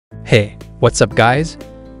Hey, what's up guys?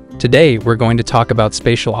 Today we're going to talk about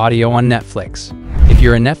spatial audio on Netflix. If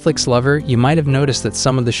you're a Netflix lover, you might have noticed that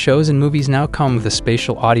some of the shows and movies now come with a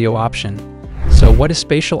spatial audio option. So what is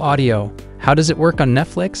spatial audio? How does it work on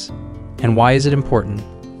Netflix? And why is it important?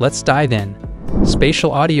 Let's dive in.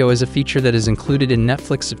 Spatial audio is a feature that is included in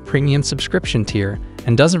Netflix's premium subscription tier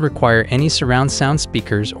and doesn't require any surround sound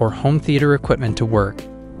speakers or home theater equipment to work.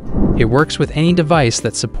 It works with any device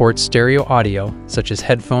that supports stereo audio, such as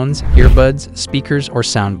headphones, earbuds, speakers, or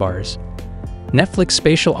soundbars. Netflix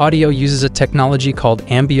Spatial Audio uses a technology called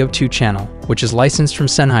Ambio 2-channel, which is licensed from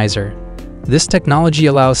Sennheiser. This technology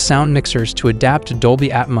allows sound mixers to adapt to Dolby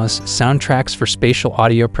Atmos soundtracks for spatial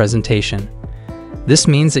audio presentation. This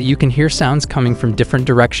means that you can hear sounds coming from different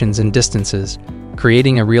directions and distances,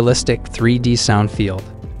 creating a realistic 3D sound field.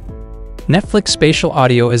 Netflix Spatial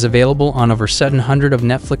Audio is available on over 700 of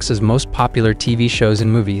Netflix's most popular TV shows and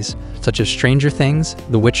movies, such as Stranger Things,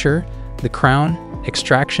 The Witcher, The Crown,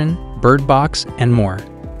 Extraction, Bird Box, and more.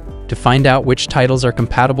 To find out which titles are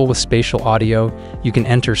compatible with spatial audio, you can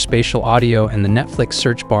enter spatial audio in the Netflix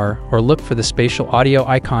search bar or look for the spatial audio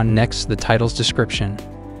icon next to the title's description.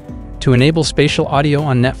 To enable spatial audio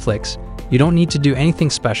on Netflix, you don't need to do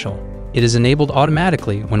anything special. It is enabled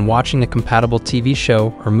automatically when watching a compatible TV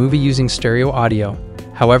show or movie using stereo audio.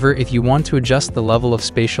 However, if you want to adjust the level of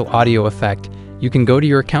spatial audio effect, you can go to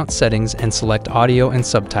your account settings and select audio and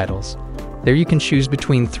subtitles. There you can choose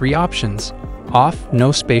between three options: off,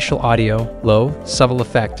 no spatial audio, low, subtle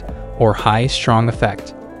effect, or high, strong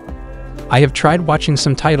effect. I have tried watching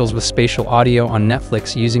some titles with spatial audio on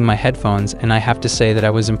Netflix using my headphones, and I have to say that I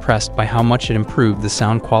was impressed by how much it improved the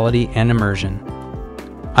sound quality and immersion.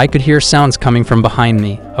 I could hear sounds coming from behind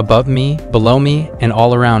me, above me, below me, and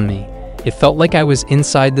all around me. It felt like I was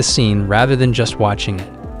inside the scene rather than just watching it.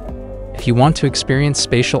 If you want to experience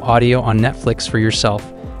spatial audio on Netflix for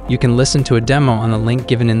yourself, you can listen to a demo on the link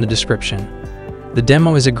given in the description. The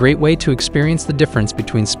demo is a great way to experience the difference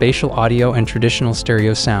between spatial audio and traditional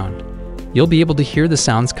stereo sound. You'll be able to hear the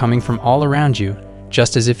sounds coming from all around you,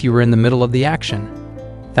 just as if you were in the middle of the action.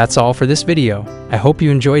 That's all for this video. I hope you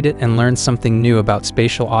enjoyed it and learned something new about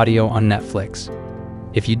spatial audio on Netflix.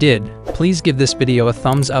 If you did, please give this video a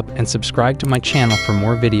thumbs up and subscribe to my channel for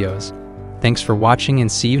more videos. Thanks for watching and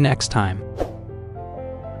see you next time.